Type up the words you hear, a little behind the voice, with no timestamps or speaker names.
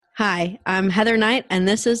Hi, I'm Heather Knight, and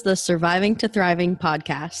this is the Surviving to Thriving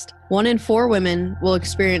podcast. 1 in 4 women will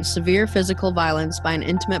experience severe physical violence by an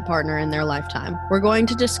intimate partner in their lifetime. We're going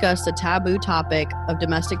to discuss the taboo topic of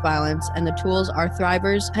domestic violence and the tools our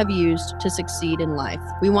thrivers have used to succeed in life.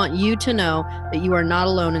 We want you to know that you are not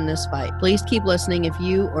alone in this fight. Please keep listening if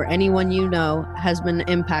you or anyone you know has been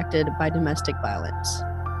impacted by domestic violence.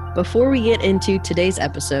 Before we get into today's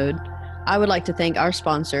episode, I would like to thank our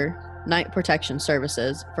sponsor, Knight Protection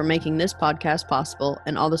Services, for making this podcast possible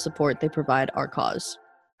and all the support they provide our cause.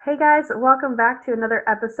 Hey guys, welcome back to another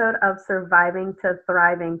episode of Surviving to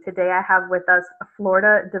Thriving. Today I have with us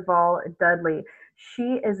Florida Duvall Dudley.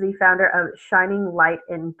 She is the founder of Shining Light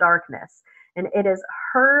in Darkness, and it is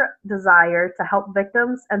her desire to help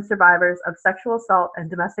victims and survivors of sexual assault and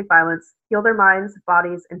domestic violence heal their minds,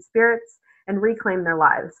 bodies, and spirits and reclaim their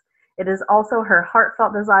lives. It is also her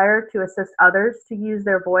heartfelt desire to assist others to use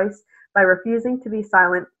their voice by refusing to be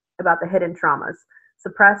silent about the hidden traumas,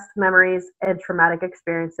 suppressed memories, and traumatic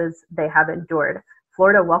experiences they have endured.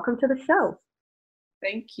 Florida, welcome to the show.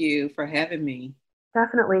 Thank you for having me.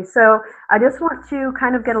 Definitely. So I just want to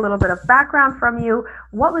kind of get a little bit of background from you.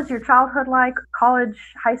 What was your childhood like? College,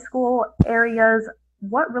 high school areas?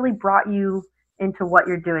 What really brought you into what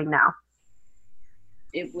you're doing now?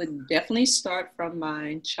 It would definitely start from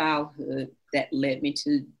my childhood that led me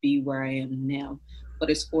to be where I am now. But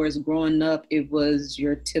as far as growing up, it was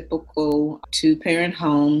your typical 2-parent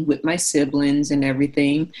home with my siblings and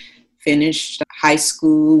everything. Finished high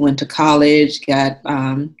school, went to college, got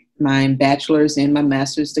my bachelor's and my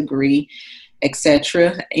master's degree,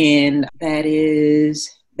 etc. And that's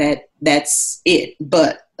it.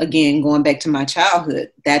 But again, going back to my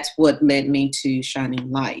childhood, that's what led me to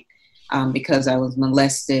Shining Light. Because I was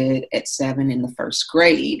molested at 7 in the first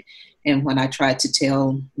grade. And when I tried to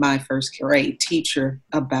tell my first grade teacher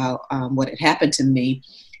about what had happened to me,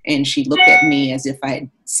 and she looked at me as if I had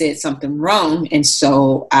said something wrong. And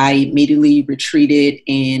so I immediately retreated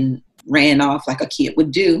and ran off like a kid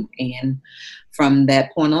would do. And from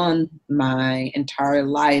that point on, my entire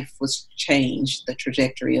life was changed. The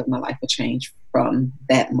trajectory of my life was changed from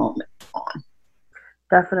that moment on.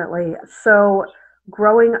 Definitely. So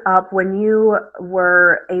growing up, when you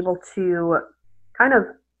were able to kind of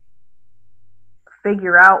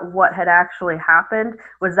figure out what had actually happened,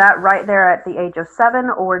 was that right there at the age of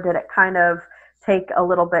 7, or did it kind of take a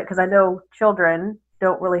little bit? Because I know children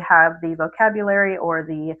don't really have the vocabulary or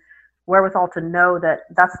the wherewithal to know that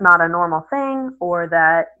that's not a normal thing, or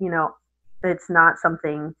that, it's not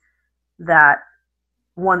something that,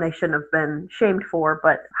 one, they shouldn't have been shamed for.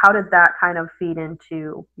 But how did that kind of feed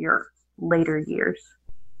into your later years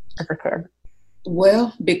as a kid?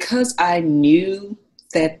 Well, because I knew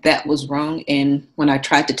that was wrong, and when I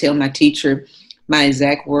tried to tell my teacher my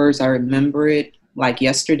exact words, I remember it like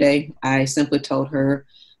yesterday. I simply told her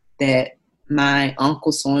that my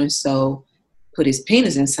uncle so-and-so put his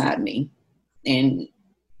penis inside me. And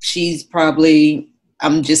she's probably,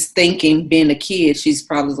 I'm just thinking, being a kid, she's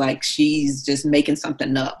probably like, she's just making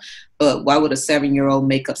something up. But why would a 7-year-old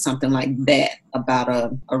make up something like that about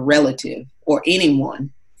a relative or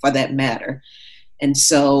anyone for that matter? And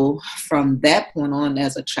so from that point on,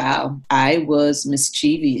 as a child, I was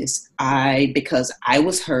mischievous. Because I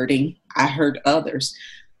was hurting, I hurt others.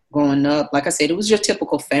 Growing up, like I said, it was your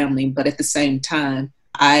typical family, but at the same time,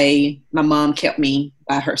 my mom kept me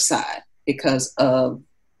by her side because of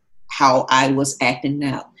how I was acting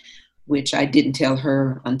out, which I didn't tell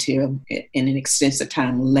her until in an extensive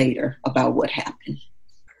time later about what happened.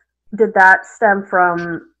 Did that stem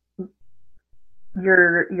from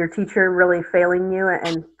your teacher really failing you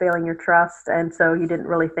and failing your trust, and so you didn't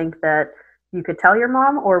really think that you could tell your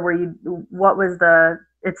mom? Or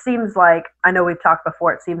it seems like, I know we've talked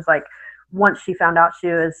before, it seems like once she found out, she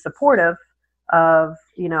was supportive of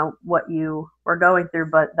what you were going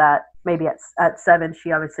through, but that maybe at 7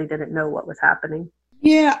 she obviously didn't know what was happening.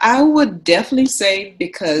 Yeah, I would definitely say,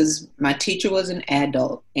 because my teacher was an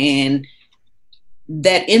adult, and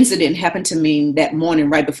that incident happened to me that morning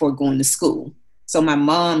right before going to school. So my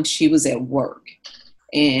mom, she was at work,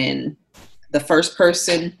 and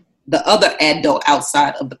the other adult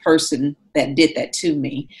outside of the person that did that to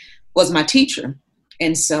me was my teacher.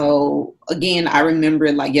 And so again, I remember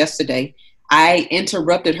it like yesterday, I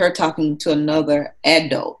interrupted her talking to another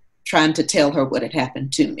adult, trying to tell her what had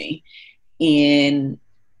happened to me. And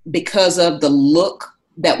because of the look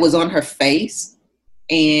that was on her face,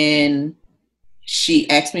 and she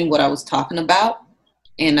asked me what I was talking about,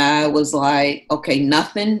 and I was like, okay,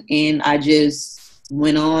 nothing. And I just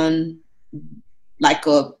went on like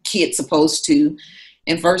a kid supposed to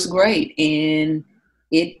in first grade. And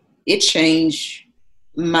it changed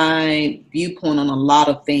my viewpoint on a lot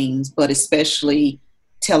of things, but especially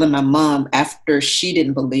telling my mom after she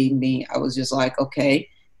didn't believe me. I was just like, okay,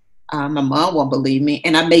 my mom won't believe me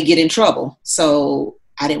and I may get in trouble. So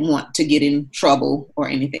I didn't want to get in trouble or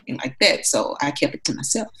anything like that. So I kept it to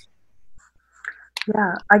myself.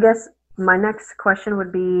 Yeah, I guess my next question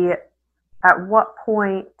would be, at what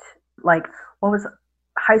point, like, what was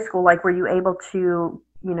high school like? Were you able to,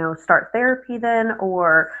 start therapy then,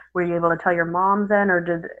 or were you able to tell your mom then, or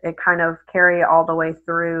did it kind of carry all the way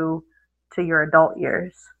through to your adult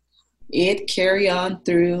years? It carried on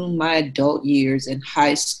through my adult years. In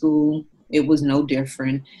high school, it was no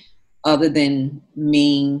different, other than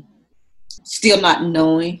me still not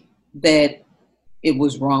knowing that it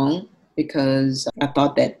was wrong, because I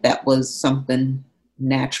thought that that was something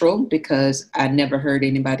natural, because I never heard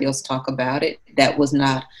anybody else talk about it. That was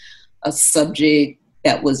not a subject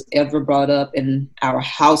that was ever brought up in our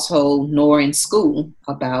household nor in school,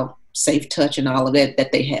 about safe touch and all of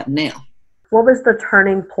that they have now. What was the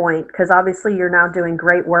turning point? Because obviously you're now doing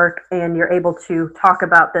great work and you're able to talk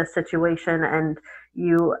about this situation, and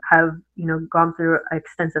you have, gone through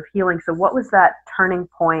extensive healing. So what was that turning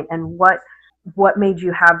point, and what made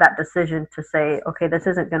you have that decision to say, okay, this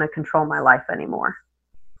isn't going to control my life anymore?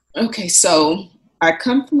 Okay, so I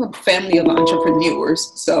come from a family of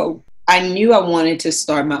entrepreneurs. So I knew I wanted to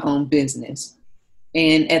start my own business.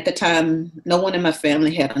 And at the time, no one in my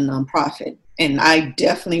family had a nonprofit. And I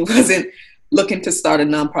definitely wasn't looking to start a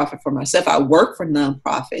nonprofit for myself. I worked for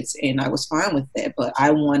nonprofits and I was fine with that, but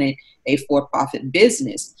I wanted a for-profit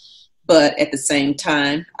business. But at the same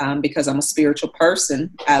time, because I'm a spiritual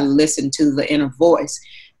person, I listened to the inner voice,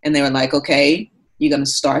 and they were like, okay, you're going to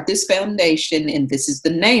start this foundation and this is the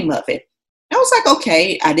name of it. I was like,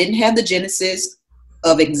 okay, I didn't have the genesis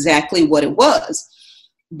of exactly what it was,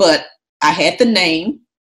 but I had the name,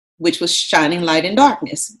 which was Shining Light in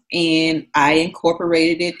Darkness. And I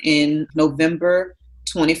incorporated it in November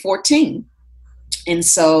 2014. And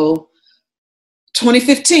so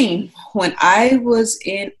 2015, when I was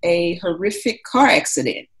in a horrific car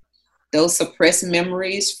accident, those suppressed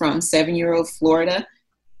memories from 7-year-old Florida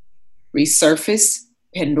resurfaced.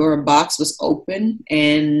 Pandora box was open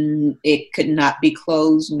and it could not be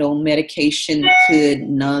closed. No medication could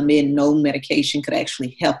numb it. No medication could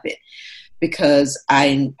actually help it, because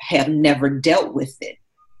I have never dealt with it,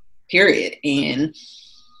 period. And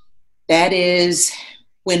that is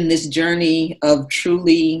when this journey of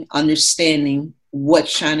truly understanding what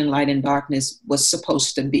Shining Light in Darkness was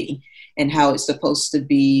supposed to be, and how it's supposed to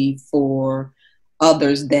be for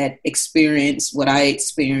others that experience what I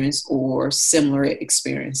experienced or similar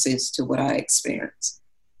experiences to what I experienced.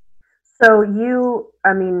 So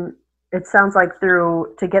it sounds like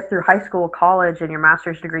to get through high school, college, and your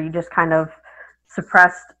master's degree, you just kind of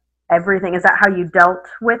suppressed everything. Is that how you dealt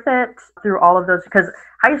with it through all of those? Because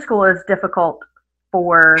high school is difficult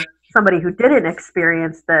for somebody who didn't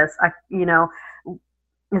experience this.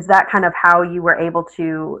 Is that kind of how you were able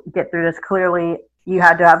to get through this? Clearly, you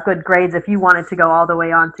had to have good grades if you wanted to go all the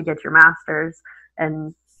way on to get your master's.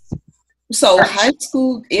 And so high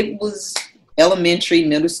school, it was elementary,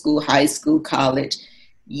 middle school, high school, college.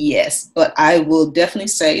 Yes, but I will definitely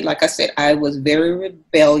say, like I said, I was very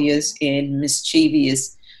rebellious and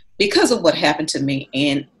mischievous because of what happened to me.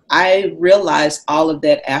 And I realized all of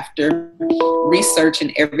that after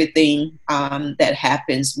researching everything that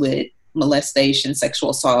happens with molestation,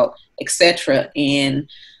 sexual assault, etc. And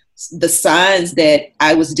the signs that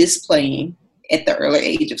I was displaying at the early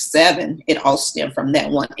age of 7, it all stemmed from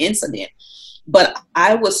that one incident. But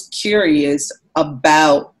I was curious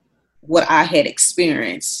about what I had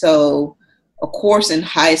experienced. So, of course, in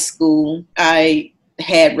high school, I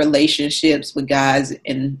had relationships with guys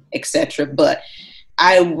and etc. But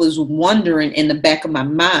I was wondering in the back of my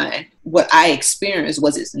mind what I experienced.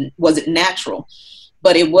 Was it natural?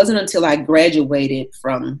 But it wasn't until I graduated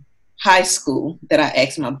from high school that I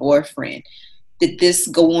asked my boyfriend, did this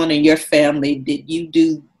go on in your family? Did you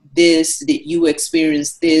do this? Did you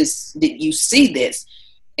experience this? Did you see this?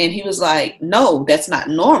 And he was like, no, that's not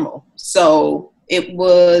normal. So it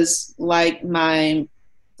was like my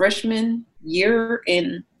freshman year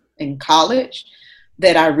in college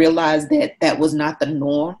that I realized that that was not the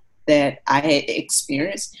norm that I had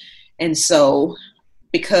experienced. And so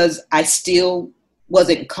because I still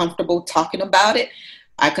wasn't comfortable talking about it,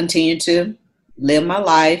 I continued to live my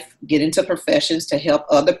life, get into professions to help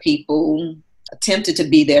other people, attempted to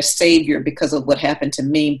be their savior because of what happened to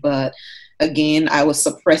me. But again, I was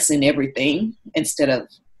suppressing everything instead of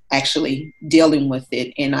actually dealing with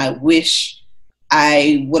it. And I wish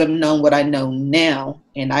I would have known what I know now,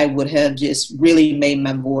 and I would have just really made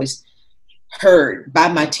my voice heard by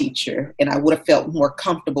my teacher, and I would have felt more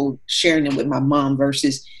comfortable sharing them with my mom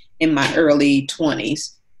versus in my early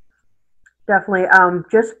 20s. Definitely.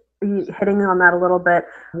 Just hitting on that a little bit,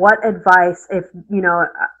 what advice, if,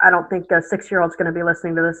 I don't think a 6-year-old's going to be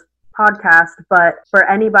listening to this podcast, but for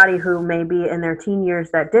anybody who may be in their teen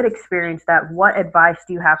years that did experience that, what advice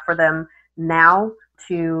do you have for them now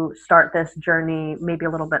to start this journey maybe a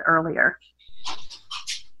little bit earlier?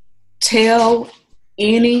 Tell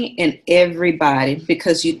any and everybody,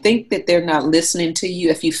 because you think that they're not listening to you.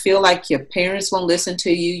 If you feel like your parents won't listen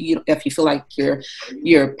to you, if you feel like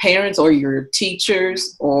your parents or your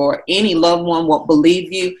teachers or any loved one won't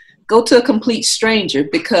believe you, go to a complete stranger,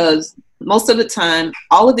 because most of the time,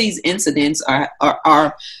 all of these incidents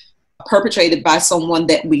are perpetrated by someone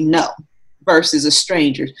that we know versus a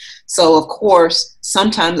stranger. So, of course,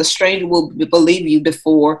 sometimes a stranger will believe you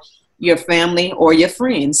before your family or your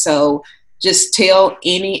friends. So just tell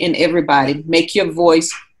any and everybody, make your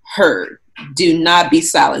voice heard. Do not be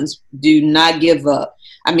silenced. Do not give up.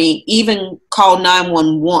 I mean, even call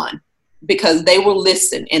 911, because they will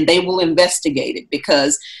listen and they will investigate it,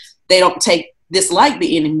 because they don't take this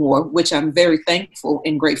lightly anymore, which I'm very thankful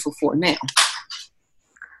and grateful for now.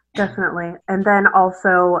 Definitely. And then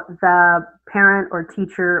also the parent or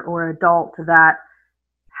teacher or adult that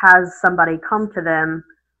has somebody come to them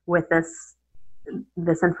with this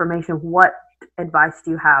information, what advice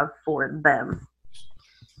do you have for them?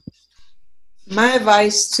 My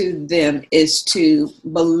advice to them is to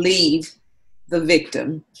believe the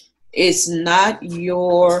victim. It's not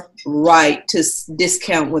your right to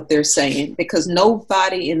discount what they're saying, because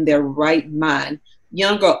nobody in their right mind,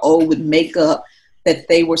 young or old, would make up that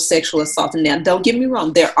they were sexually assaulted. Now, don't get me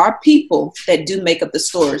wrong, there are people that do make up the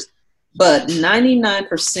stories, but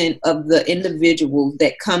 99% of the individuals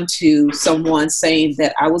that come to someone saying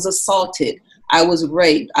that I was assaulted, I was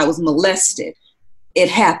raped, I was molested, it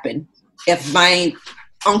happened. If my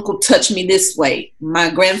uncle touched me this way, my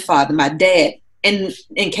grandfather, my dad, and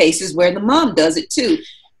in cases where the mom does it too,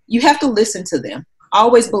 you have to listen to them.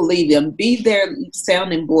 Always believe them. Be their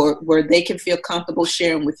sounding board where they can feel comfortable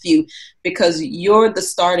sharing with you, because you're the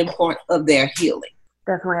starting point of their healing.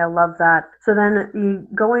 Definitely. I love that. So then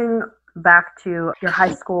going back to your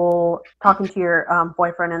high school, talking to your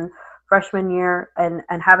boyfriend in freshman year and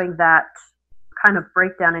having that kind of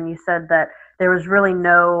breakdown, and you said that there was really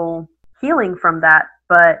no healing from that,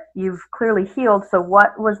 but you've clearly healed. So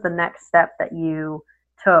what was the next step that you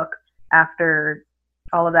took after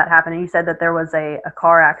all of that happened? And you said that there was a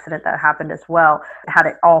car accident that happened as well, had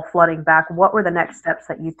it all flooding back. What were the next steps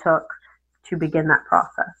that you took to begin that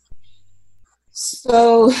process?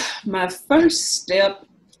 So my first step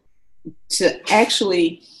to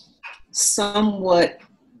actually somewhat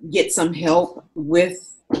get some help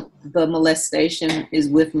with the molestation is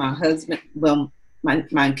with my husband, well,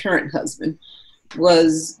 my current husband,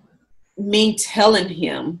 was me telling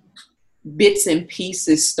him bits and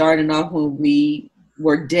pieces starting off when we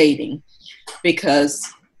were dating, because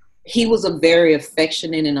he was a very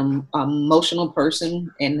affectionate and emotional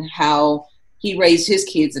person, and how he raised his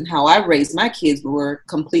kids and how I raised my kids were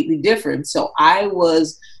completely different. So I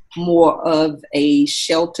was more of a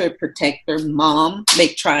shelter protector mom,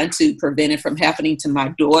 trying to prevent it from happening to my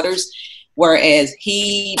daughters. Whereas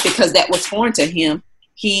he, because that was foreign to him,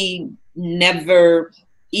 he never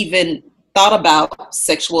even thought about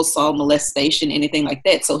sexual assault, molestation, anything like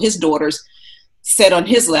that. So his daughters sat on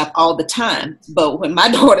his lap all the time. But when my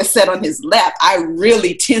daughter sat on his lap, I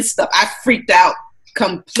really tensed up. I freaked out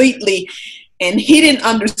completely. And he didn't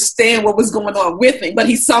understand what was going on with me, but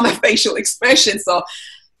he saw my facial expression. So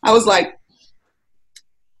I was like,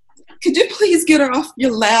 could you please get her off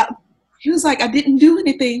your lap? He was like, I didn't do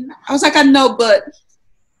anything. I was like, I know, but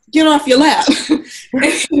get her off your lap.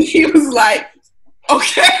 And he was like,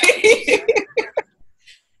 okay.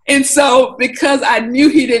 And so because I knew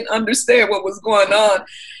he didn't understand what was going on,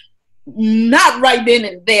 not right then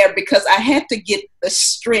and there, because I had to get the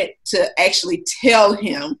strength to actually tell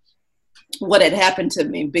him what had happened to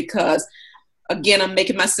me, because again, I'm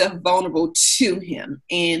making myself vulnerable to him.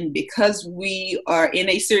 And because we are in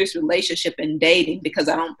a serious relationship and dating, because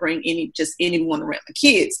I don't bring anyone around my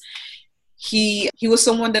kids, he was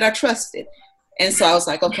someone that I trusted. And so I was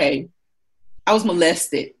like, okay, I was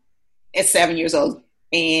molested at 7 years old,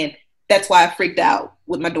 and that's why I freaked out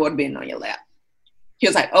with my daughter being on your lap. He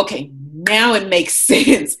was like, okay, now it makes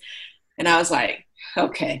sense. And I was like,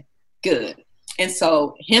 okay, good. And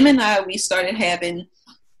so him and I, we started having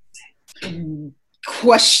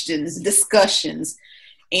questions, discussions,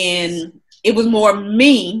 and it was more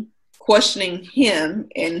me questioning him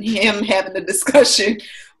and him having a discussion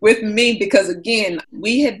with me, because again,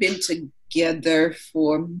 we had been together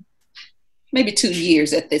for maybe 2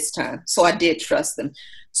 years at this time. So I did trust them.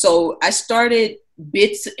 So I started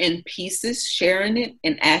bits and pieces, sharing it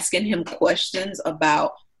and asking him questions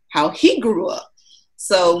about how he grew up.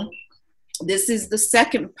 So this is the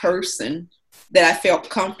second person that I felt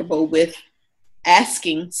comfortable with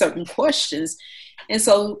asking certain questions. And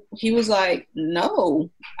so he was like, no,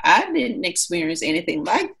 I didn't experience anything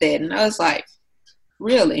like that. And I was like,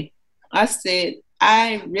 really? I said,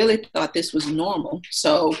 I really thought this was normal.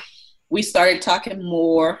 So we started talking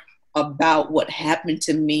more about what happened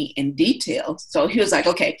to me in detail. So he was like,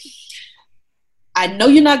 okay, I know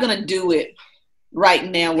you're not going to do it right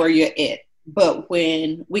now where you're at, but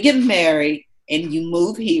when we get married and you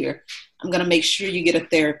move here, I'm going to make sure you get a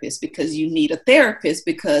therapist, because you need a therapist,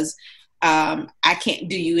 because I can't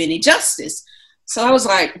do you any justice. So I was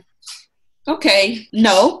like, okay,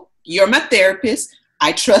 no, you're my therapist.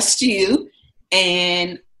 I trust you.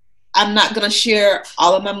 And I'm not going to share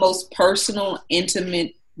all of my most personal,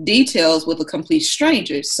 intimate details with a complete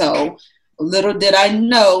stranger. So little did I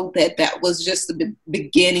know that that was just the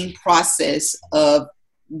beginning process of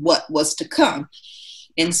what was to come.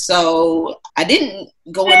 And so I didn't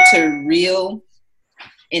go into real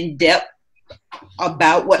in depth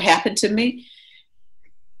about what happened to me,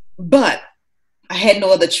 but I had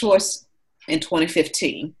no other choice in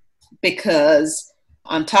 2015, because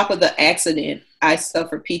on top of the accident, I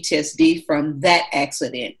suffered PTSD from that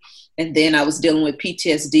accident. And then I was dealing with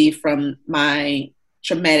PTSD from my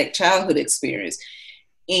traumatic childhood experience.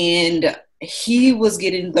 And he was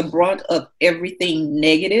getting the brunt of everything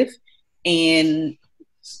negative, and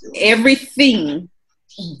everything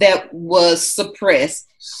that was suppressed,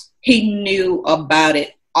 he knew about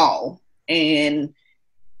it all. And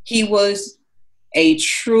he was a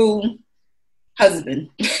true husband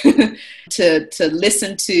to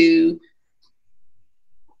listen to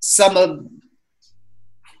some of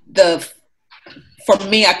the, for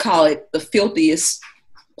me, I call it the filthiest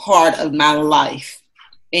part of my life,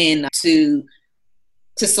 and to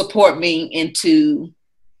support me and to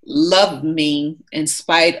love me in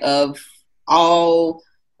spite of all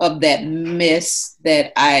of that mess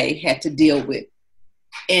that I had to deal with.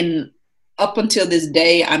 And up until this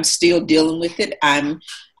day, I'm still dealing with it. I'm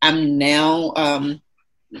now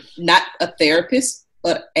not a therapist,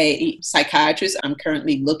 but a psychiatrist. I'm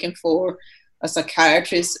currently looking for a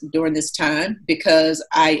psychiatrist during this time, because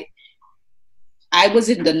I was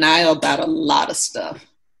in denial about a lot of stuff,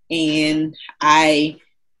 and I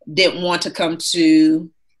didn't want to come to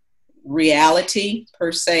reality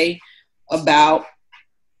per se about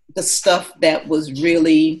the stuff that was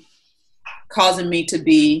really causing me to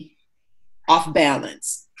be off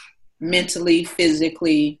balance mentally,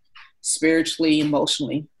 physically, spiritually,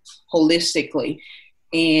 emotionally, holistically.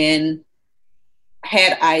 And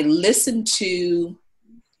had I listened to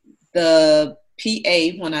the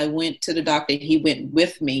PA when I went to the doctor, he went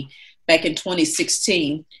with me back in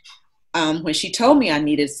 2016, when she told me I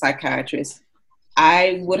needed a psychiatrist,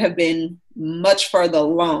 I would have been much further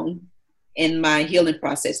along in my healing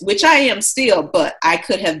process, which I am still, but I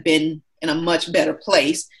could have been in a much better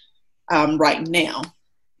place right now.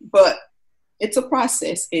 But it's a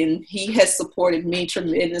process, and he has supported me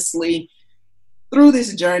tremendously through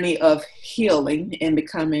this journey of healing and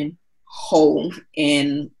becoming whole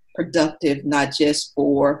and productive, not just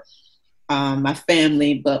for my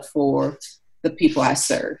family, but for the people I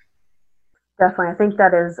serve. Definitely. I think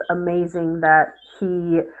that is amazing that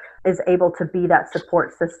he is able to be that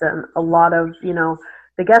support system. A lot of,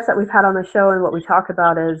 the guests that we've had on the show and what we talk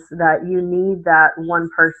about is that you need that one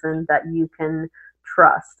person that you can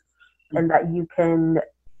trust and that you can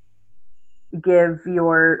give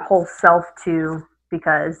your whole self to,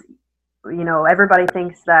 because, everybody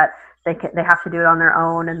thinks that they have to do it on their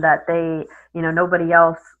own, and that they, nobody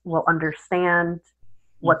else will understand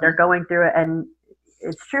what they're going through. And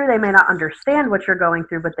it's true, they may not understand what you're going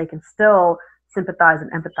through, but they can still sympathize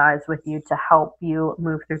and empathize with you to help you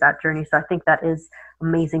move through that journey. So I think that is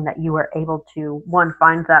amazing that you were able to, one,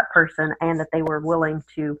 find that person, and that they were willing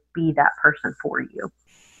to be that person for you.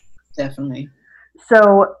 Definitely.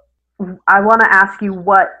 So I want to ask you,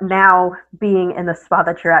 what now, being in the spot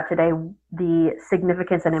that you're at today, the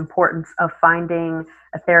significance and importance of finding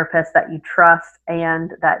a therapist that you trust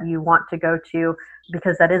and that you want to go to,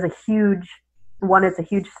 because that is it's a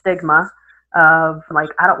huge stigma of like,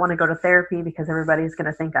 I don't want to go to therapy because everybody's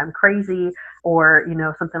going to think I'm crazy, or,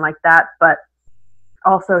 something like that. But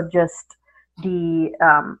also just the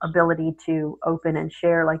ability to open and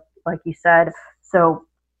share, like you said. So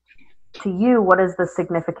to you, what is the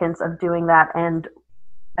significance of doing that, and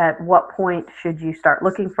at what point should you start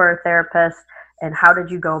looking for a therapist, and how did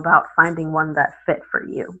you go about finding one that fit for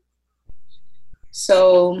you?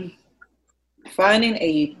 So finding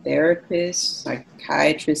a therapist,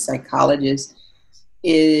 psychiatrist, psychologist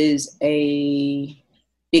is a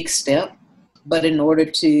big step. But in order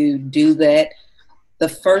to do that, the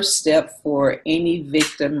first step for any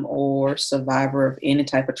victim or survivor of any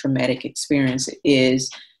type of traumatic experience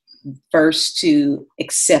is first to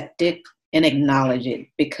accept it and acknowledge it.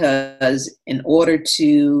 Because in order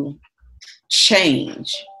to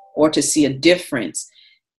change or to see a difference,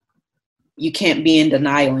 you can't be in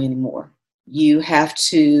denial anymore. You have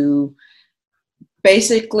to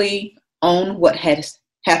basically own what has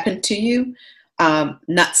happened to you.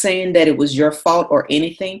 Not saying that it was your fault or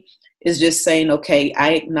anything. It's just saying, okay,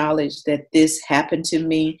 I acknowledge that this happened to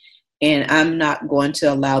me, and I'm not going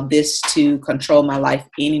to allow this to control my life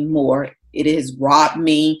anymore. It has robbed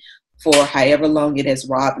me for however long it has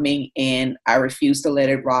robbed me, and I refuse to let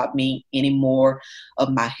it rob me anymore of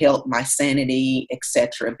my health, my sanity,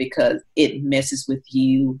 etc., because it messes with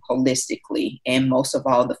you holistically, and most of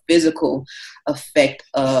all, the physical effect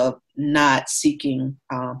of not seeking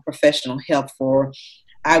professional help. For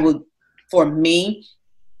me,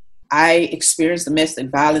 I experienced domestic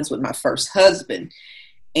violence with my first husband,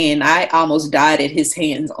 and I almost died at his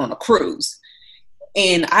hands on a cruise.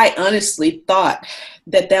 And I honestly thought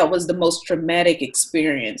that that was the most traumatic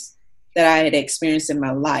experience that I had experienced in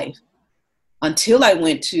my life until I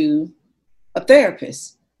went to a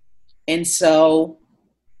therapist. And so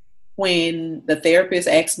when the therapist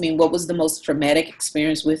asked me what was the most traumatic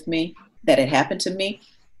experience with me that had happened to me,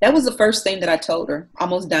 that was the first thing that I told her,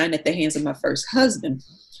 almost dying at the hands of my first husband.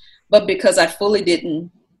 But because I fully didn't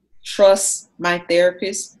trust my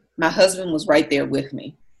therapist, my husband was right there with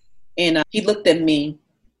me. And he looked at me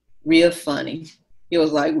real funny. He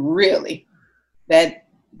was like, really?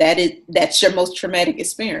 That's your most traumatic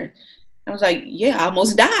experience? I was like, yeah, I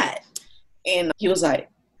almost died. And he was like,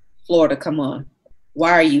 Florida, come on.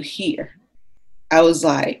 Why are you here? I was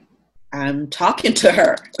like, I'm talking to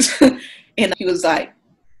her. And he was like,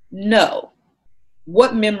 no.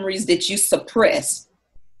 What memories did you suppress?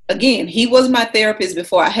 Again, he was my therapist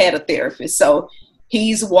before I had a therapist. So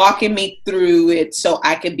he's walking me through it so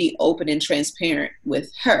I could be open and transparent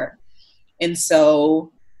with her. And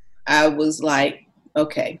so I was like,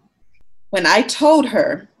 okay. When I told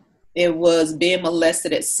her it was being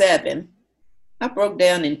molested at 7, I broke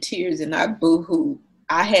down in tears and I boo-hooed.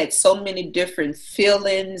 I had so many different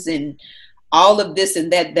feelings and all of this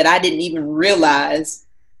and that I didn't even realize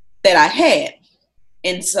that I had.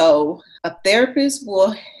 And so a therapist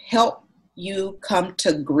will help you come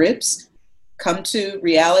to grips, come to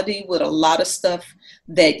reality with a lot of stuff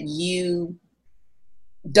that you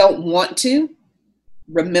don't want to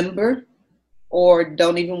remember or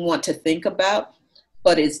don't even want to think about,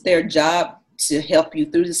 but it's their job to help you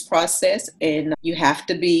through this process. And you have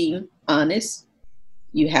to be honest.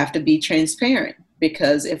 You have to be transparent,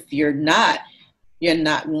 because if you're not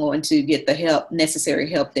going to get the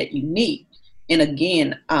necessary help that you need. And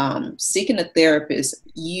again, seeking a therapist,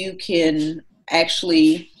 you can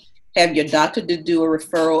actually have your doctor to do a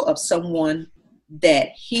referral of someone that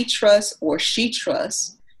he trusts or she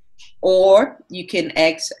trusts, or you can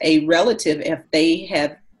ask a relative if they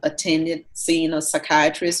have attended seeing a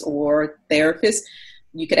psychiatrist or therapist.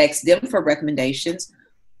 You could ask them for recommendations,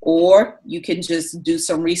 or you can just do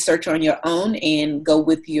some research on your own and go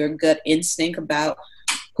with your gut instinct about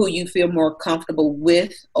who you feel more comfortable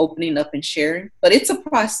with opening up and sharing. But it's a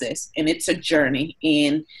process and it's a journey,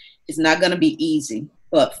 and it's not going to be easy.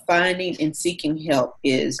 But finding and seeking help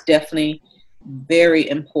is definitely very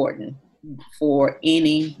important for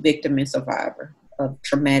any victim and survivor of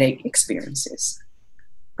traumatic experiences.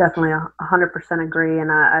 Definitely 100% agree.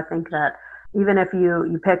 And I think that even if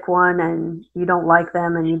you pick one and you don't like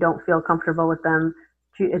them and you don't feel comfortable with them,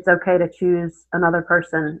 it's okay to choose another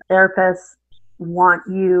person. Therapists want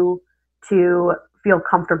you to feel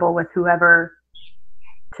comfortable with whoever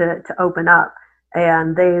to open up.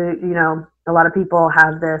 And they, a lot of people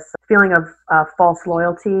have this feeling of false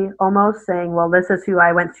loyalty, almost saying, well, this is who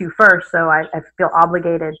I went to first, so I feel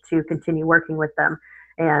obligated to continue working with them.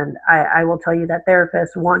 And I will tell you that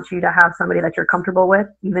therapists want you to have somebody that you're comfortable with,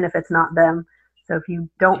 even if it's not them. So if you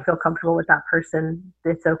don't feel comfortable with that person,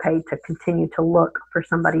 it's okay to continue to look for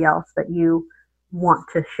somebody else that you want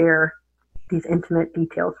to share these intimate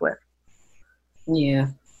details with. Yeah,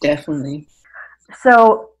 definitely.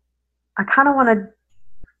 So I kind of want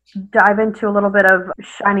to dive into a little bit of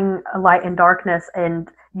shining a light in darkness. And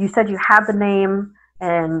you said you had the name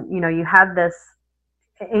and, you had this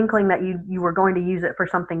inkling that you were going to use it for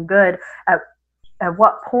something good. At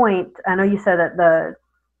what point, I know you said that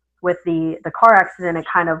with the car accident, it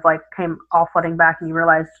kind of like came all flooding back, and you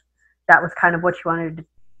realized that was kind of what you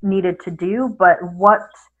needed to do. But what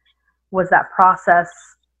was that process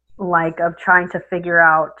like of trying to figure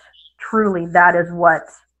out truly that is what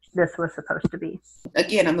this was supposed to be?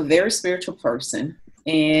 Again, I'm a very spiritual person,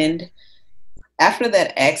 and after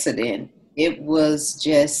that accident, it was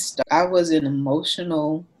just, I was an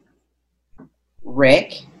emotional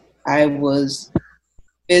wreck. I was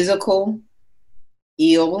physical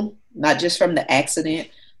ill, not just from the accident,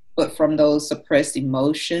 but from those suppressed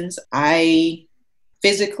emotions. I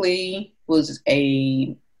physically was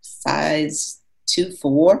a size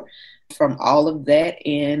 2'4" from all of that,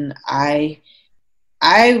 and I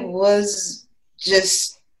was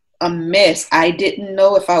just a mess. I didn't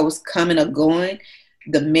know if I was coming or going.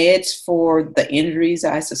 The meds for the injuries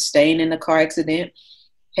I sustained in the car accident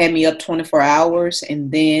had me up 24 hours.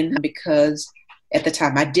 And then because at the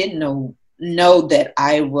time I didn't know that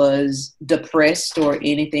I was depressed or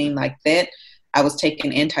anything like that, I was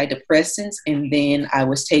taking antidepressants, and then I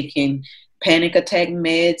was taking panic attack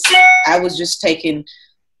meds. I was just taking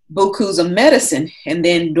bukus of medicine. And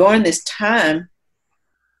then during this time,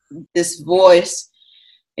 this voice,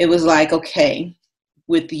 it was like, okay,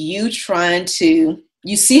 with you trying to,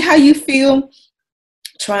 you see how you feel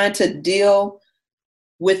trying to deal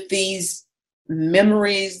with these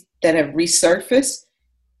memories that have resurfaced.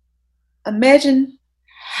 Imagine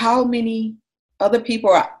how many other people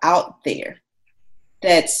are out there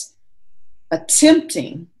that's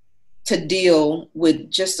attempting to deal with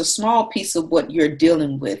just a small piece of what you're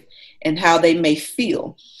dealing with and how they may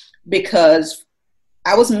feel. Because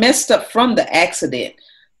I was messed up from the accident,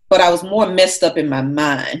 but I was more messed up in my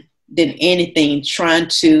mind than anything, trying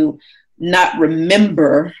to not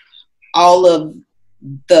remember all of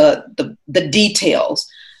the details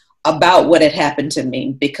about what had happened to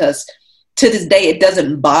me. Because to this day, it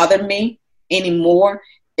doesn't bother me anymore.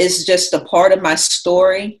 It's just a part of my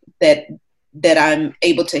story that I'm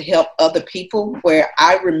able to help other people, where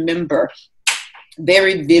I remember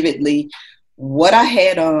very vividly what I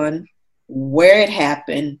had on, where it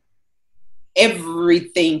happened,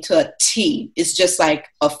 everything to a T. It's just like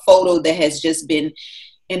a photo that has just been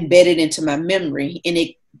embedded into my memory, and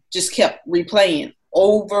it just kept replaying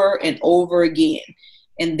over and over again.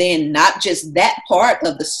 And then not just that part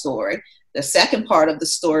of the story, the second part of the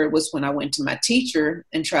story was when I went to my teacher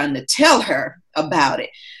and trying to tell her about it.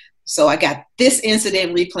 So I got this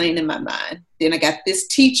incident replaying in my mind. Then I got this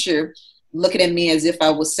teacher looking at me as if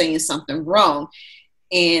I was saying something wrong.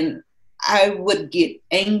 And I would get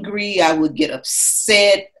angry. I would get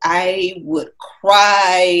upset. I would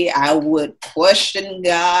cry. I would question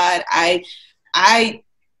God. I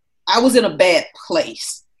was in a bad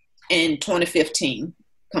place in 2015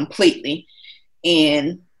 completely.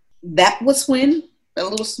 And that was when a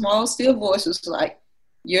little small still voice was like,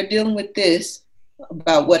 you're dealing with this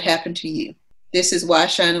about what happened to you. This is why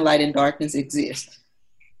Shining Light in Darkness exists.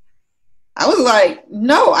 I was like,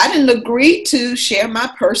 no, I didn't agree to share my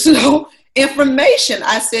personal information.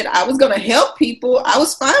 I said I was going to help people. I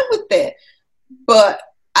was fine with that. But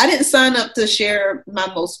I didn't sign up to share my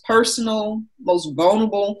most personal, most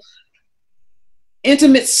vulnerable,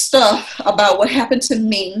 intimate stuff about what happened to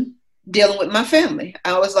me dealing with my family.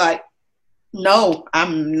 I was like, no,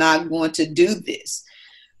 I'm not going to do this.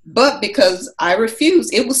 But because I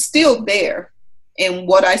refused, it was still there in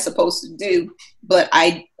what I supposed to do, but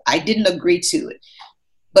I didn't agree to it.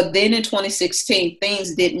 But then in 2016,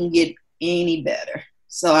 things didn't get any better.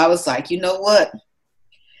 So I was like, you know what?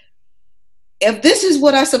 If this is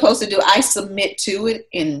what I'm supposed to do, I submit to it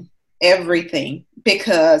in everything,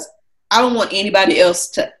 because I don't want anybody else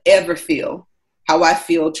to ever feel how I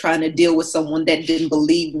feel trying to deal with someone that didn't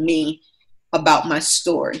believe me about my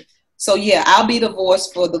story. So yeah, I'll be the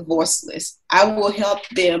voice for the voiceless. I will help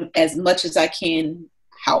them as much as I can,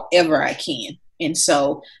 however I can. And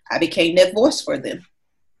so I became that voice for them.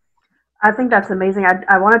 I think that's amazing.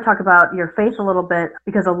 I want to talk about your faith a little bit,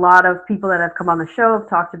 because a lot of people that have come on the show have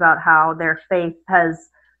talked about how their faith has,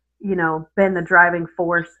 been the driving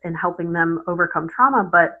force in helping them overcome trauma.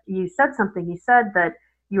 But you said something. You said that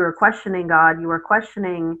you were questioning God. You were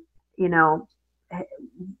questioning,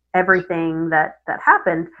 everything that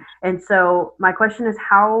happened. And so my question is,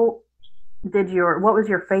 what was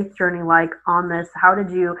your faith journey like on this? How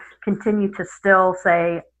did you continue to still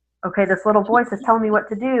say, okay, this little voice is telling me what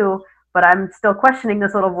to do, but I'm still questioning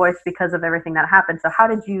this little voice because of everything that happened? So how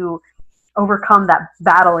did you overcome that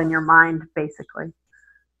battle in your mind, basically?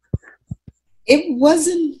 It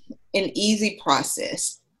wasn't an easy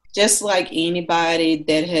process. Just like anybody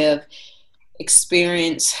that have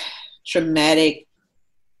experienced traumatic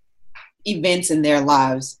events in their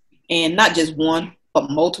lives, and not just one, but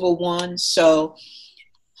multiple ones. So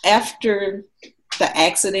after the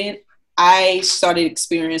accident, I started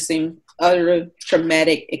experiencing other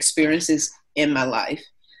traumatic experiences in my life.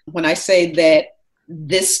 When I say that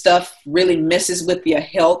this stuff really messes with your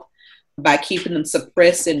health by keeping them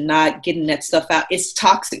suppressed and not getting that stuff out, it's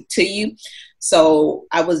toxic to you. So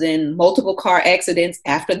I was in multiple car accidents.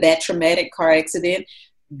 After that traumatic car accident,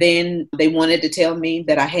 then they wanted to tell me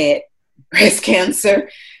that I had breast cancer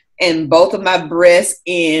in both of my breasts,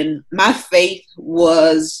 and my faith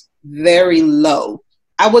was very low.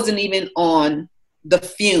 I wasn't even on the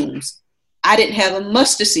fumes. I didn't have a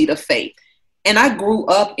mustard seed of faith. And I grew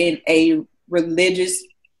up in a religious,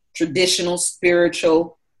 traditional,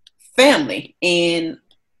 spiritual family. And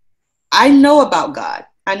I know about God.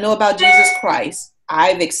 I know about Jesus Christ.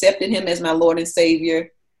 I've accepted him as my Lord and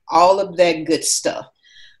Savior, all of that good stuff.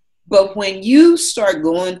 But when you start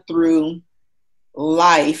going through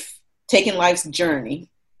life, taking life's journey,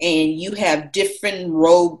 and you have different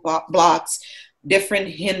roadblocks, different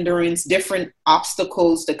hindrances, different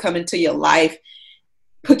obstacles that come into your life,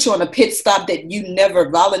 put you on a pit stop that you never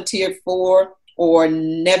volunteered for or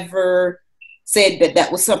never said that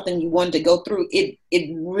that was something you wanted to go through, it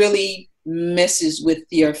really messes with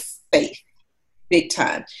your faith big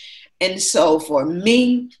time. And so for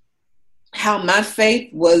me, how my faith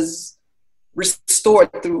was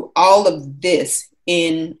restored through all of this,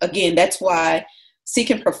 and again, that's why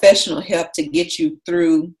seeking professional help to get you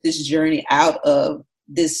through this journey out of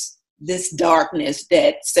this darkness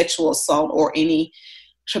that sexual assault or any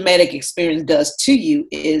traumatic experience does to you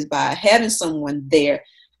is by having someone there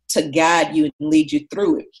to guide you and lead you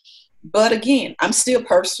through it. But again, I'm still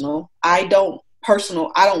personal. I don't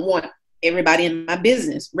want everybody in my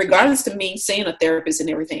business, regardless of me seeing a therapist and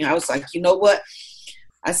everything. I was like, you know what?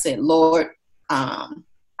 I said, Lord,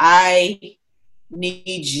 I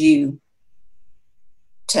need you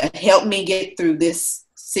to help me get through this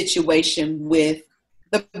situation with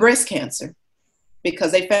the breast cancer,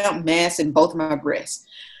 because they found mass in both of my breasts.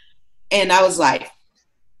 And I was like,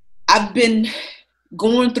 I've been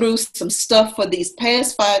going through some stuff for these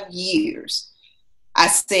past 5 years. I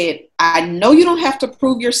said, I know you don't have to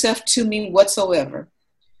prove yourself to me whatsoever.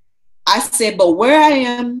 I said, but where I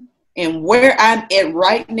am and where I'm at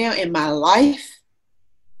right now in my life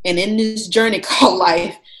and in this journey called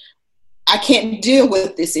life, I can't deal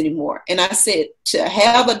with this anymore. And I said, to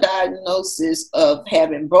have a diagnosis of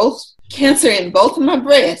having both cancer in both of my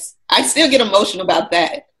breasts, I still get emotional about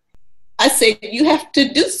that. I said, you have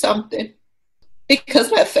to do something,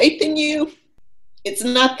 because my faith in you, it's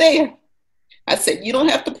not there. I said, you don't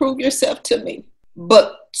have to prove yourself to me.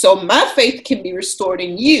 But so my faith can be restored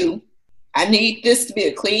in you, I need this to be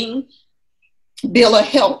a clean bill of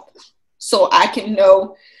health so I can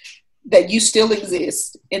know that you still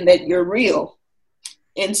exist and that you're real.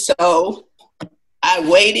 And so I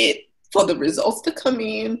waited for the results to come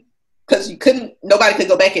in, because nobody could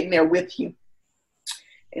go back in there with you.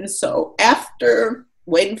 And so after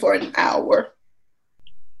waiting for an hour,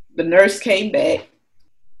 the nurse came back.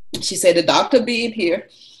 She said, the doctor be in here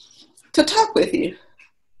to talk with you.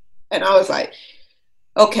 And I was like,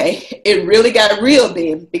 okay, it really got real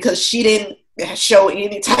then, because she didn't show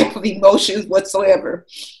any type of emotions whatsoever.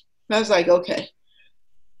 And I was like, okay.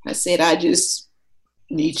 I said, I just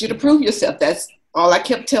need you to prove yourself. That's all I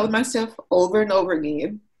kept telling myself over and over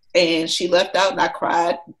again. And she left out and I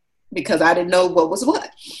cried because I didn't know what was what.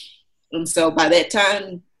 And so by that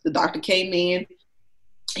time, the doctor came in.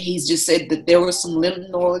 He's just said that there were some lymph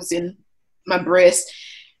nodes in my breast,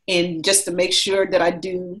 and just to make sure that I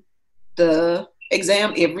do the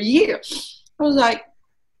exam every year. I was like,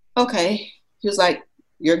 okay. He was like,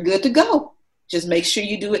 you're good to go. Just make sure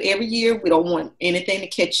you do it every year. We don't want anything to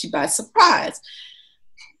catch you by surprise.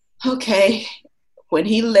 Okay. When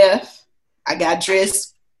he left, I got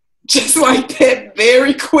dressed just like that,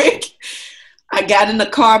 very quick. I got in the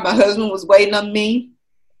car. My husband was waiting on me.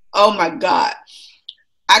 Oh my God.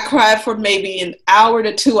 I cried for maybe an hour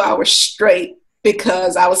to 2 hours straight,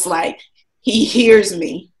 because I was like, he hears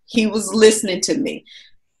me. He was listening to me.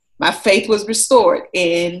 My faith was restored.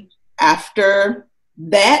 And after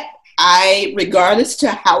that, regardless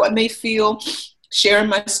to how I may feel, sharing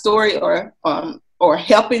my story or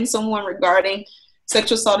helping someone regarding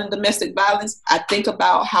sexual assault and domestic violence, I think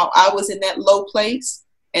about how I was in that low place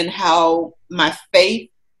and how my faith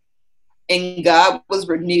in God was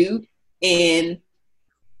renewed, and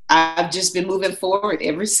I've just been moving forward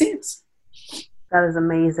ever since. That is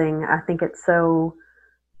amazing. I think it's so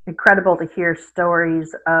incredible to hear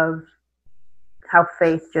stories of how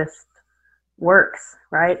faith just works,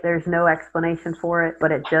 right? There's no explanation for it,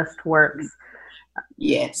 but it just works.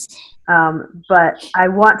 Yes. But I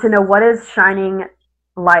want to know, what is Shining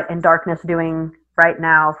Light in Darkness doing right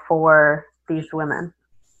now for these women?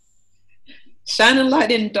 Shining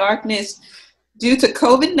Light in Darkness, due to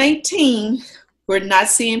COVID-19, we're not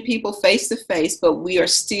seeing people face to face, but we are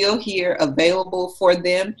still here available for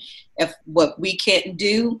them. If what we can't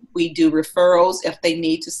do, we do referrals. If they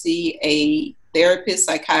need to see a therapist,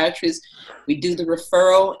 psychiatrist, we do the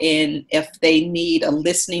referral. And if they need a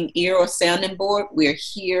listening ear or sounding board, we're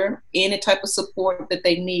here. Any type of support that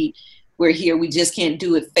they need, we're here. We just can't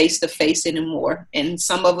do it face to face anymore. And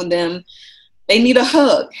some of them, they need a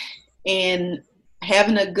hug. And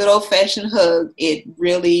having a good old fashioned hug, it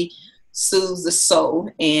really soothes the soul.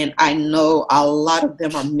 And I know a lot of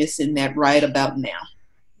them are missing that right about now.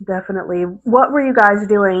 Definitely. What were you guys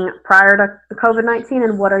doing prior to COVID-19,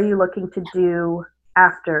 and what are you looking to do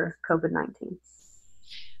after COVID-19?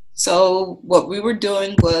 So what we were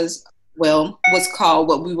doing was called,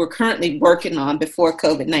 what we were currently working on before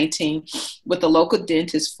COVID-19 with a local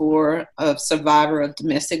dentist for a survivor of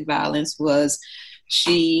domestic violence. Was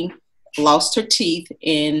she lost her teeth,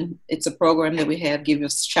 and it's a program that we have, Give Your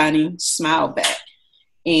Shining Smile Back.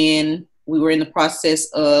 And we were in the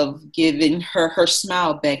process of giving her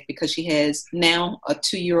smile back, because she has now a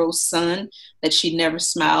 2-year-old son that she never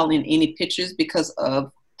smiled in any pictures because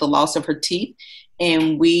of the loss of her teeth.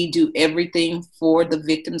 And we do everything for the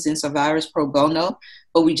victims and survivors pro bono,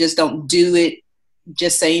 but we just don't do it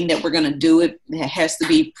just saying that we're going to do it. It has to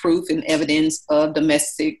be proof and evidence of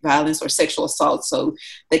domestic violence or sexual assault so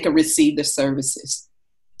they can receive the services.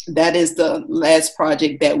 That is the last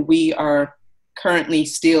project that we are currently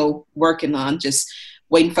still working on, just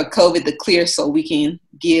waiting for COVID to clear so we can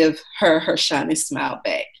give her shining smile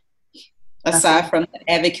back. Aside from the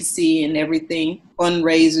advocacy and everything,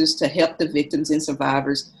 fundraisers to help the victims and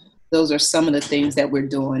survivors, those are some of the things that we're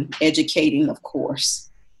doing. Educating, of course,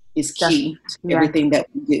 is key to everything that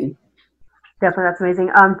we do. Definitely, that's amazing.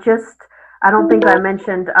 I don't think I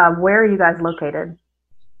mentioned, where are you guys located?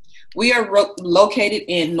 We are located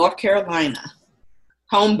in North Carolina,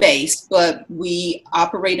 home base, but we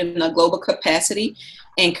operate in a global capacity.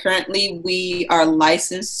 And currently we are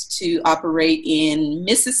licensed to operate in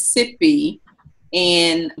Mississippi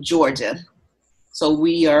and Georgia. So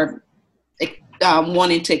we are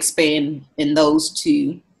wanting to expand in those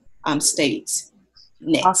two states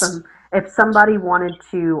next. Awesome. If somebody wanted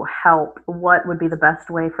to help, what would be the best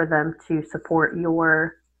way for them to support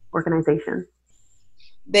your organization?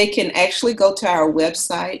 They can actually go to our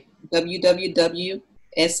website,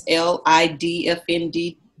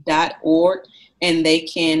 www.slidfnd.org, and they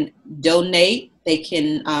can donate. They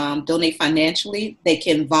can donate financially. They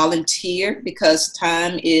can volunteer, because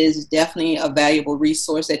time is definitely a valuable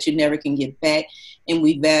resource that you never can get back. And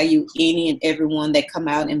we value any and everyone that come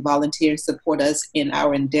out and volunteer and support us in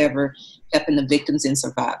our endeavor, helping the victims and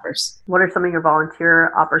survivors. What are some of your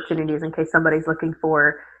volunteer opportunities in case somebody's looking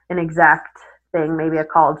for an exact thing? Maybe a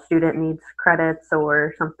college student needs credits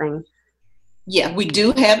or something. Yeah, we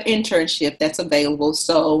do have internship that's available.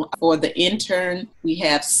 So for the intern, we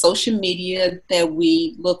have social media that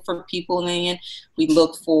we look for people in. We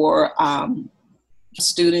look for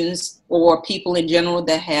students or people in general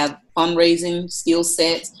that have fundraising skill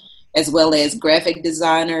sets, as well as graphic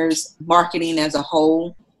designers, marketing as a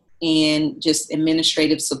whole, and just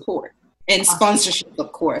administrative support and sponsorship,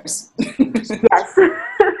 of course. Yes.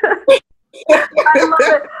 I love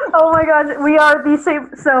it. Oh my gosh, we are the same.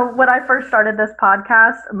 So when I first started this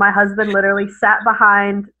podcast, my husband literally sat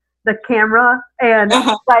behind the camera and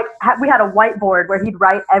we had a whiteboard where he'd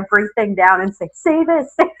write everything down and say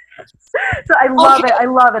this. So I love it. I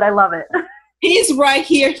love it. I love it. He's right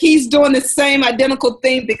here. He's doing the same identical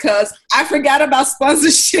thing, because I forgot about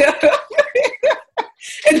sponsorship.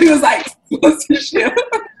 And he was like, sponsorship.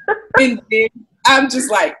 And then I'm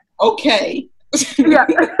just like, okay. Yeah.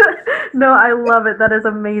 No, I love it. That is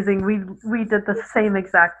amazing. We did the same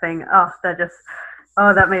exact thing.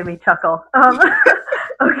 That made me chuckle.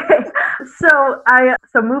 Okay. So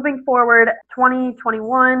moving forward,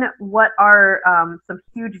 2021, what are some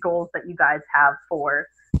huge goals that you guys have for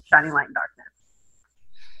Shining Light in Darkness?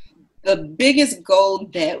 The biggest goal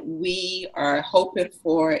that we are hoping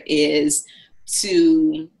for is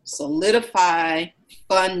to solidify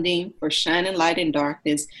funding for Shining Light in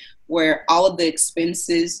Darkness, where all of the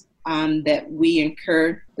expenses that we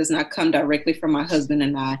incur does not come directly from my husband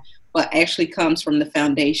and I, but actually comes from the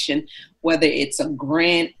foundation, whether it's a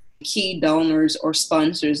grant, key donors, or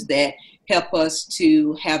sponsors that help us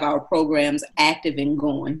to have our programs active and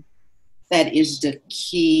going. That is the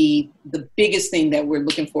key, the biggest thing that we're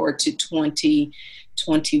looking forward to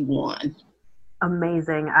 2021.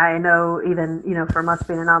 amazing. I know even, from us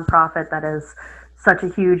being a nonprofit, that is such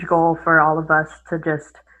a huge goal for all of us to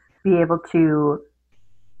just be able to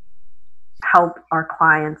help our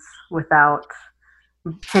clients without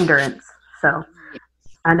hindrance. So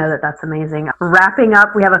I know that that's amazing. Wrapping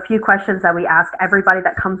up, we have a few questions that we ask everybody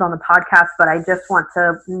that comes on the podcast, but I just want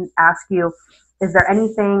to ask you, is there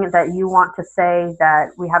anything that you want to say that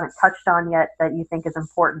we haven't touched on yet that you think is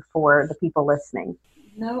important for the people listening?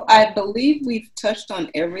 No, I believe we've touched on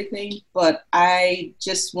everything, but I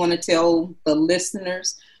just want to tell the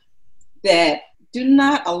listeners that do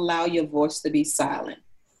not allow your voice to be silent.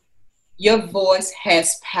 Your voice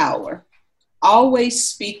has power. Always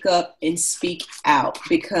speak up and speak out,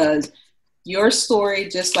 because your story,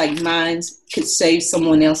 just like mine, could save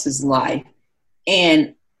someone else's life.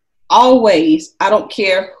 And always, I don't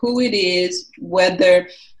care who it is, whether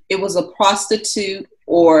it was a prostitute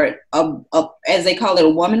or as they call it, a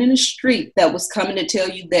woman in the street that was coming to tell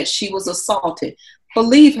you that she was assaulted.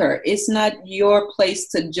 Believe her. It's not your place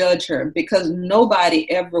to judge her, because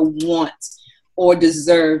nobody ever wants or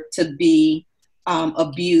deserves to be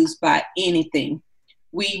abused by anything.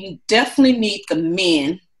 We definitely need the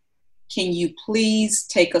men. Can you please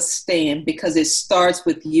take a stand? Because it starts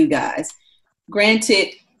with you guys. Granted,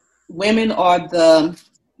 women are the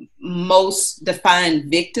most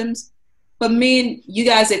defined victims, but men, you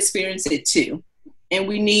guys experience it too. And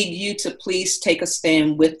we need you to please take a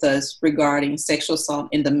stand with us regarding sexual assault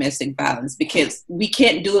and domestic violence, because we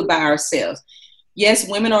can't do it by ourselves. Yes,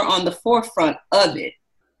 women are on the forefront of it,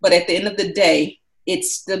 but at the end of the day,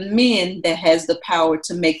 it's the men that has the power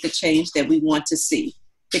to make the change that we want to see.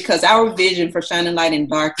 Because our vision for Shining Light in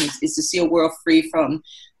Darkness is to see a world free from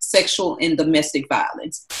sexual and domestic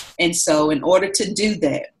violence. And so in order to do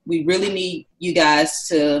that, we really need you guys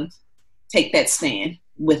to take that stand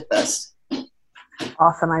with us.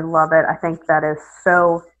 Awesome. I love it. I think that is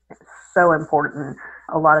so, so important.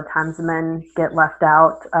 A lot of times men get left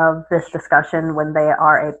out of this discussion when they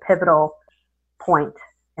are a pivotal point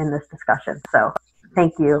in this discussion. So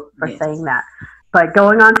thank you for saying that. But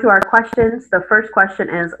going on to our questions, the first question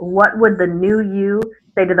is, what would the new you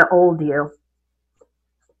say to the old you?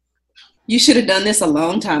 You should have done this a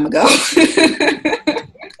long time ago. You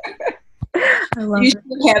should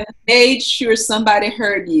have made sure somebody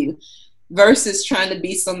heard you. Versus trying to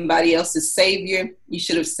be somebody else's savior, you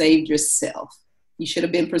should have saved yourself. You should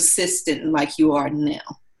have been persistent like you are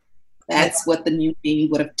now. That's what the new me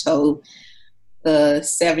would have told the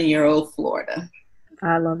 7-year-old Florida.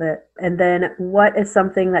 I love it. And then what is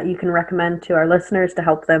something that you can recommend to our listeners to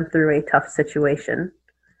help them through a tough situation?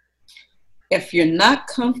 If you're not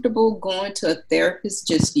comfortable going to a therapist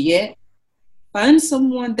just yet, find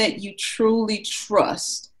someone that you truly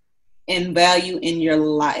trust and value in your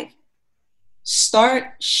life. Start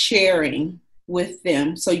sharing with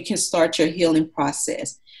them so you can start your healing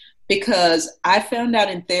process. Because I found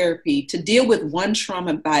out in therapy, to deal with one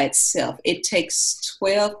trauma by itself, it takes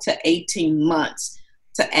 12 to 18 months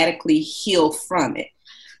to adequately heal from it.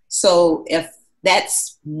 So if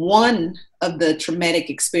that's one of the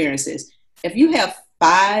traumatic experiences, if you have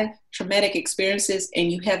 5 traumatic experiences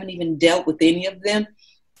and you haven't even dealt with any of them,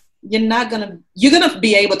 you're gonna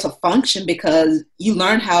be able to function because you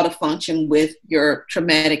learn how to function with your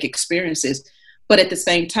traumatic experiences. But at the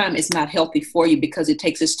same time, it's not healthy for you because it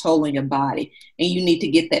takes its toll on your body, and you need to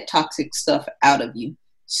get that toxic stuff out of you.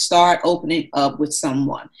 Start opening up with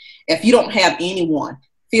someone. If you don't have anyone,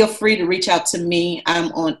 feel free to reach out to me.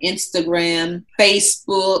 I'm on Instagram,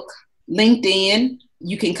 Facebook, LinkedIn.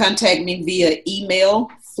 You can contact me via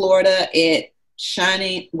email, slidfnd.org.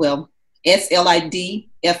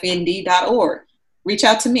 Reach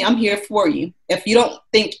out to me. I'm here for you. If you don't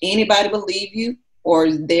think anybody believe you or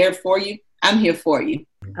is there for you, I'm here for you.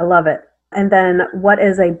 I love it. And then what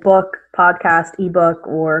is a book, podcast, ebook,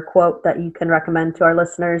 or quote that you can recommend to our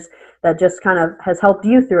listeners that just kind of has helped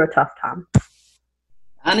you through a tough time?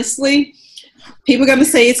 Honestly, people are going to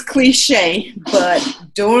say it's cliche, but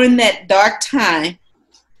during that dark time,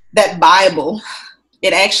 that Bible,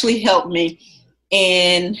 it actually helped me.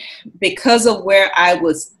 And because of where I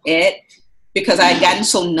was at, because I had gotten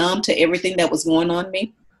so numb to everything that was going on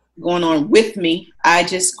with me, I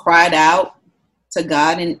just cried out to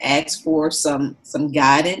God and asked for some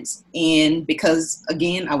guidance. And because,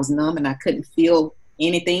 again, I was numb and I couldn't feel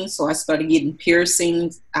anything, so I started getting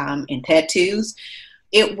piercings and tattoos.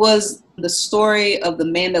 It was the story of the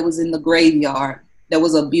man that was in the graveyard that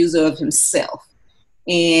was an abuser of himself.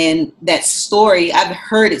 And that story, I've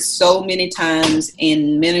heard it so many times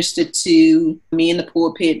and ministered to me in the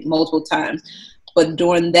pulpit multiple times. But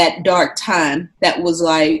during that dark time, that was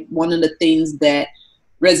like one of the things that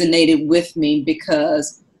resonated with me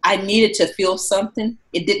because I needed to feel something.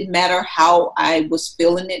 It didn't matter how I was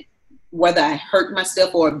feeling it, whether I hurt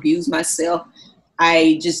myself or abused myself.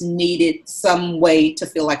 I just needed some way to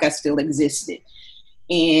feel like I still existed.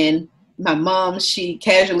 And my mom, she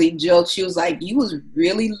casually joked, she was like, "You was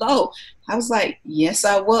really low." I was like, yes,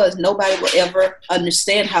 I was. Nobody will ever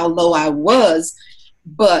understand how low I was,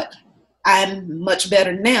 but I'm much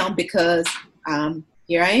better now because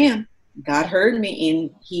here I am. God heard me,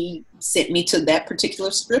 and he sent me to that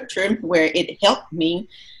particular scripture where it helped me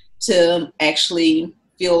to actually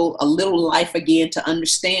feel a little life again, to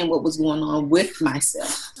understand what was going on with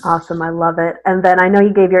myself. Awesome. I love it. And then I know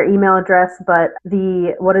you gave your email address, but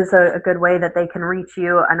what is a good way that they can reach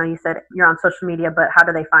you? I know you said you're on social media, but how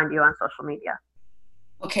do they find you on social media?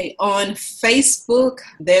 Okay. On Facebook,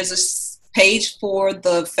 there's a page for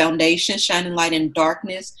the foundation, Shining Light in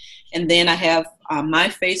Darkness. And then I have my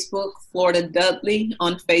Facebook, Florida Dudley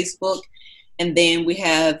on Facebook. And then we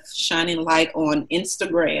have Shining Light on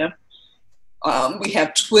Instagram. We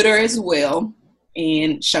have Twitter as well,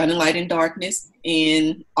 and Shining Light in Darkness.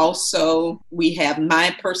 And also we have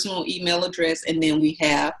my personal email address, and then we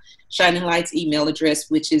have Shining Light's email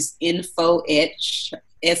address, which is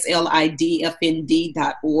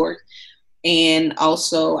info@slidfnd.org. And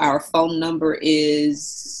also our phone number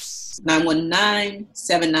is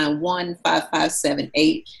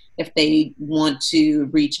 919-791-5578. If they want to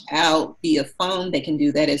reach out via phone, they can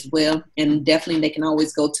do that as well. And definitely they can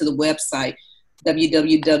always go to the website,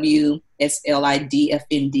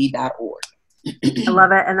 www.slidfnd.org. I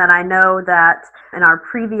love it. And then I know that in our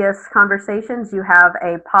previous conversations, you have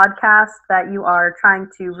a podcast that you are trying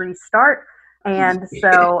to restart. And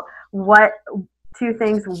so two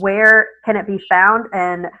things, where can it be found?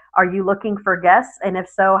 And are you looking for guests? And if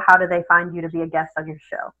so, how do they find you to be a guest on your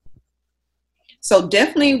show? So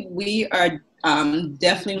definitely we are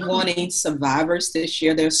definitely wanting survivors to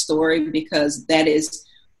share their story, because that is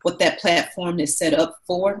what that platform is set up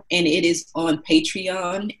for. And it is on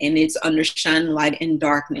Patreon, and it's under Shining Light in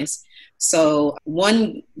Darkness. So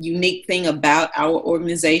one unique thing about our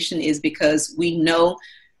organization is because we know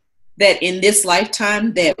that in this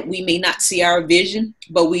lifetime that we may not see our vision,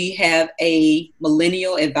 but we have a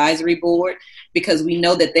millennial advisory board because we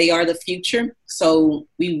know that they are the future. So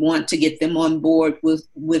we want to get them on board with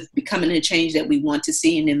becoming a change that we want to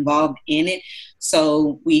see and involved in it.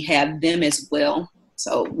 So we have them as well.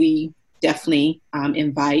 So we definitely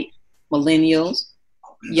invite millennials,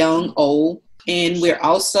 young, old, and we're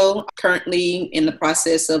also currently in the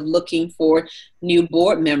process of looking for new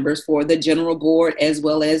board members for the general board as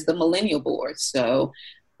well as the millennial board. So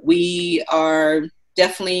we are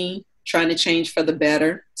definitely trying to change for the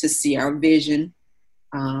better to see our vision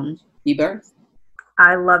be birthed.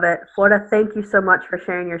 I love it. Florida, thank you so much for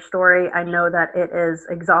sharing your story. I know that it is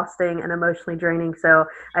exhausting and emotionally draining, so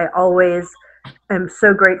I always am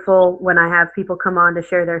so grateful when I have people come on to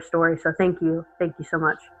share their story. So thank you. Thank you so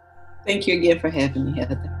much. Thank you again for having me,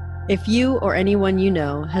 Heather. If you or anyone you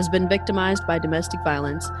know has been victimized by domestic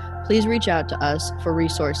violence, please reach out to us for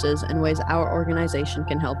resources and ways our organization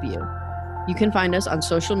can help you. You can find us on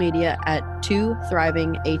social media at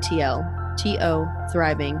 2thrivingatl, TO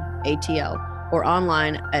Thriving ATL, or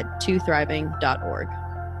online at twothriving.org.